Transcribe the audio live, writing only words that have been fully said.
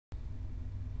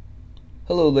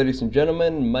Hello ladies and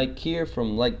gentlemen, Mike here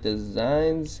from Like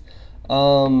Designs.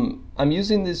 I'm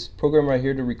using this program right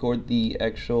here to record the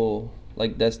actual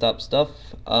desktop stuff.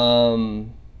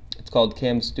 It's called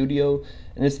Camstudio,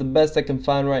 and it's the best I can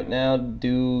find right now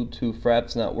due to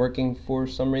Fraps not working for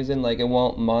some reason. Like, it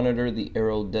won't monitor the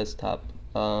Arrow desktop.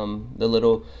 The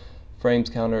little frames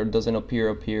counter doesn't appear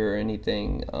up here or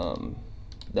anything.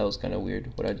 That was kind of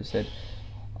weird what I just said.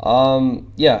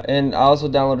 Yeah, and I also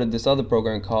downloaded this other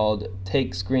program called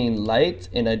Take Screen Light,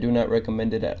 and I do not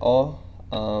recommend it at all.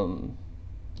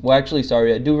 Well, actually,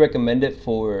 sorry, I do recommend it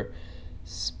for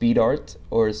speed art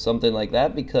or something like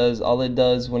that, because all it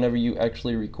does whenever you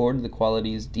actually record, the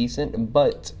quality is decent,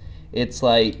 but it's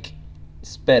like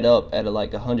sped up at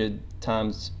like 100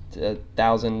 times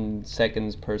 1,000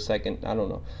 seconds per second. I don't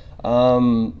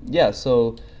know. Yeah,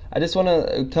 so I just want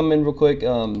to come in real quick,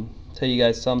 tell you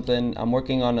guys something. I'm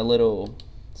working on a little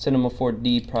Cinema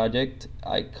 4D project.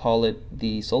 I call it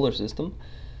the solar system.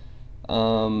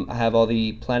 I have all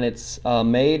the planets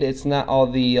made. It's not all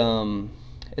the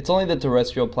it's only the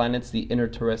terrestrial planets, the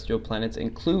interterrestrial planets,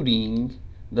 including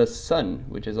the sun,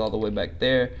 which is all the way back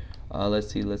there.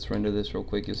 Let's see, let's render this real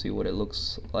quick. You'll see what it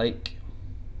looks like.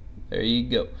 There you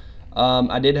go.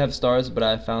 I did have stars, but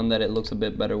I found that it looks a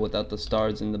bit better without the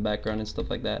stars in the background and stuff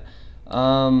like that.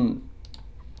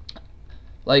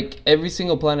 Like, every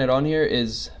single planet on here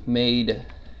is made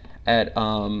at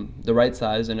the right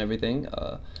size and everything.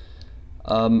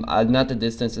 Not the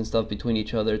distance and stuff between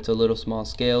each other. It's a little small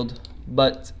scaled,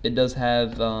 but it does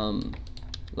have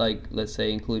like, let's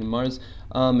say including Mars,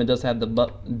 it does have the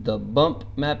bump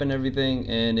map and everything,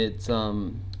 and it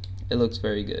looks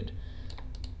very good.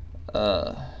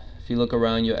 If you look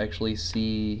around, you'll actually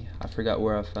see, I forgot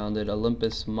where I found it,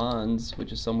 Olympus Mons,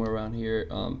 which is somewhere around here.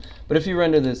 But if you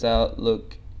render this out,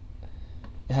 look,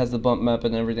 it has the bump map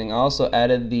and everything. I also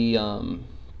added the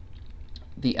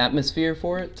atmosphere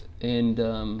for it, and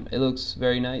it looks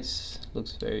very nice.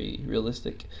 Looks very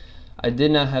realistic. I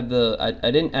did not have I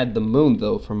didn't add the moon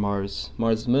though for Mars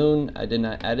moon. I did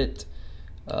not add it.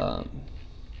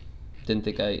 Didn't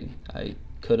think I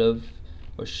could have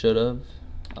or should have.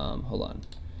 Hold on.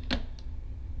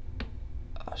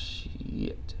 Ah,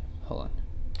 shit. Hold on.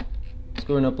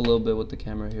 Screwing up a little bit with the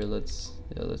camera here. Let's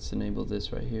enable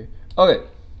this right here. Okay.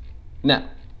 Now,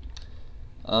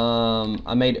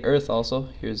 I made Earth also.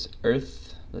 Here's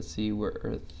Earth. Let's see where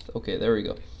Earth. Okay, there we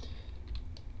go.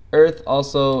 Earth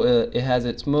also, it has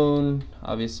its moon.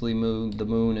 Obviously, the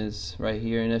moon is right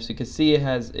here, and as you can see,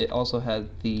 it also has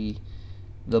the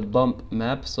bump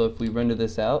map. So if we render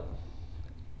this out,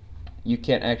 you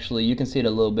can see it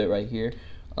a little bit right here.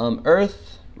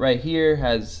 Earth right here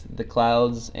has the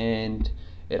clouds, and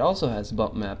it also has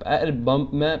bump map. I added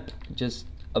bump map just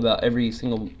about every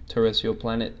single terrestrial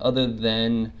planet other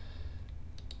than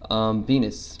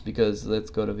Venus, because let's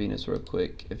go to Venus real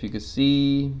quick. If you could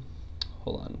see,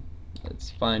 hold on, let's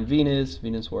find Venus.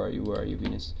 Venus, where are you,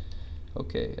 Venus?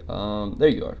 Okay, there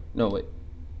you are. No, wait,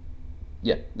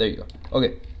 yeah, there you go.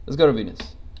 Okay, let's go to Venus.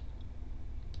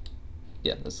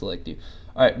 Yeah, let's select you.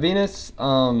 Alright, Venus,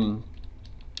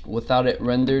 without it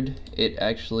rendered, it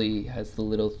actually has the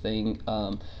little thing,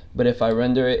 but if I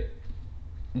render it,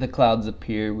 the clouds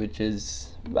appear, which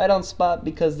is right on spot,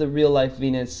 because the real life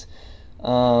Venus,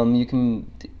 you can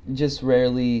just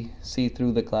rarely see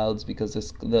through the clouds, because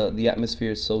the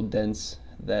atmosphere is so dense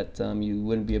that you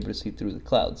wouldn't be able to see through the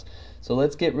clouds. So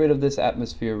let's get rid of this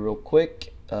atmosphere real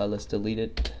quick. Let's delete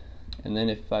it, and then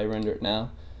if I render it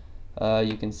now,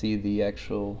 you can see the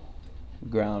actual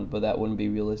ground, but that wouldn't be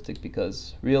realistic,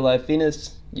 because real life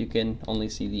Venus, you can only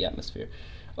see the atmosphere.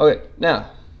 Okay,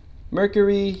 now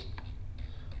Mercury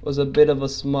was a bit of a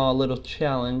small little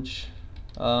challenge.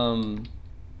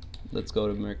 Let's go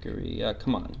to Mercury.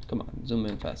 Come on, zoom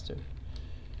in faster.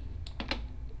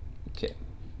 Okay,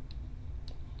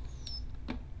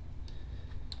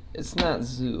 it's not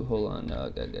zoo. Hold on.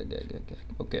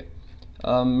 Okay.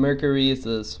 Mercury is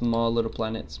a small little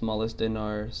planet, smallest in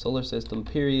our solar system,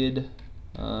 period.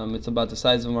 It's about the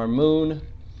size of our moon,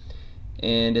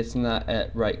 and it's not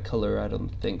at right color. I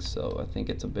don't think so. I think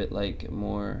it's a bit like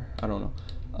more, I don't know.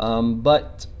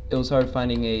 But it was hard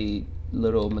finding a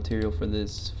little material for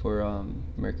this, for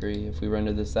Mercury. If we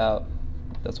render this out,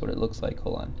 that's what it looks like.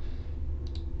 Hold on.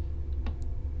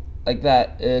 Like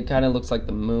that, it kind of looks like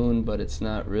the moon, but it's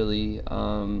not really.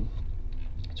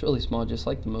 It's really small, just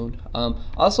like the moon.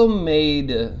 Also made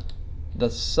the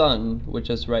sun, which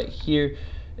is right here.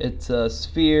 It's a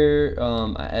sphere.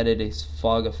 I added a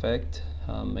fog effect,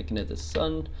 making it the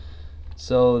sun,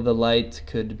 so the light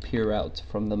could peer out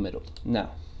from the middle.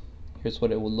 Now, here's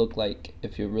what it would look like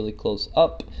if you're really close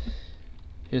up.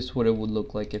 here's what it would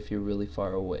look like if you're really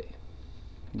far away.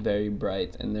 Very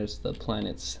bright, and there's the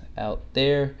planets out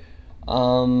there.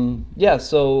 Yeah,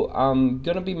 so I'm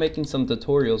gonna be making some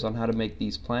tutorials on how to make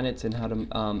these planets and how to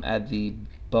add the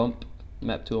bump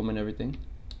map to them and everything.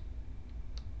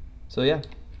 So yeah,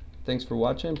 thanks for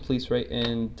watching. Please rate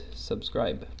and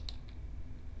subscribe.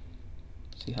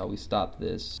 See how we stop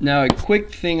this. Now, a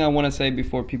quick thing I want to say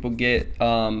before people get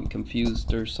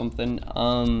confused or something.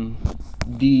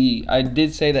 I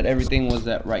did say that everything was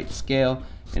at right scale,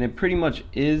 and it pretty much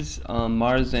is.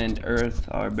 Mars and Earth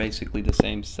are basically the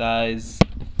same size.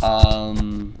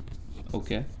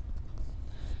 Okay.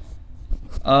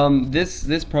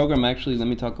 This program, actually, let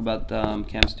me talk about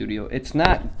Camstudio. It's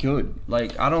not good.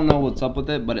 Like, I don't know what's up with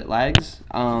it, but it lags.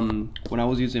 When I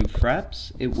was using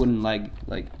Fraps, it wouldn't lag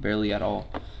like barely at all.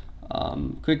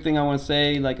 Quick thing I want to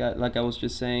say, like I was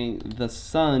just saying, the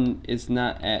sun is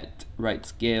not at right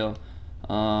scale.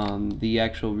 The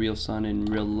actual real sun in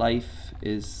real life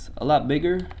is a lot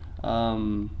bigger.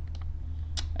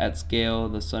 At scale,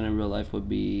 the sun in real life would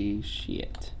be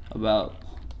about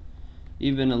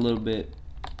even a little bit,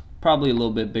 probably a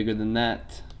little bit bigger than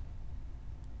that.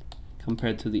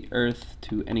 Compared to the Earth,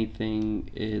 to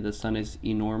anything, the sun is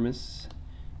enormous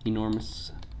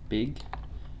big.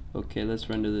 Okay, let's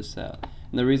render this out.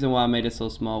 And the reason why I made it so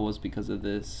small was because of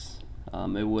this.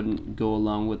 It wouldn't go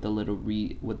along with the little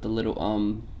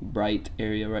bright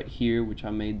area right here, which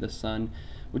I made the sun,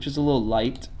 which is a little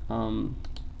light.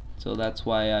 So that's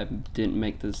why I didn't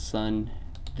make the sun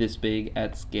this big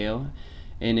at scale.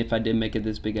 And if I did make it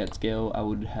this big at scale, I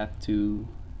would have to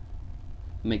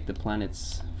make the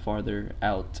planets farther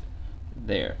out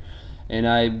there, and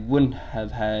I wouldn't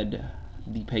have had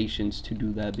the patience to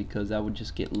do that because I would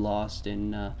just get lost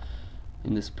in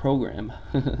this program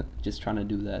just trying to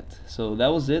do that. So that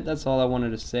was it. That's all I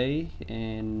wanted to say,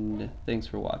 and thanks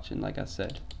for watching, like I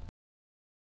said.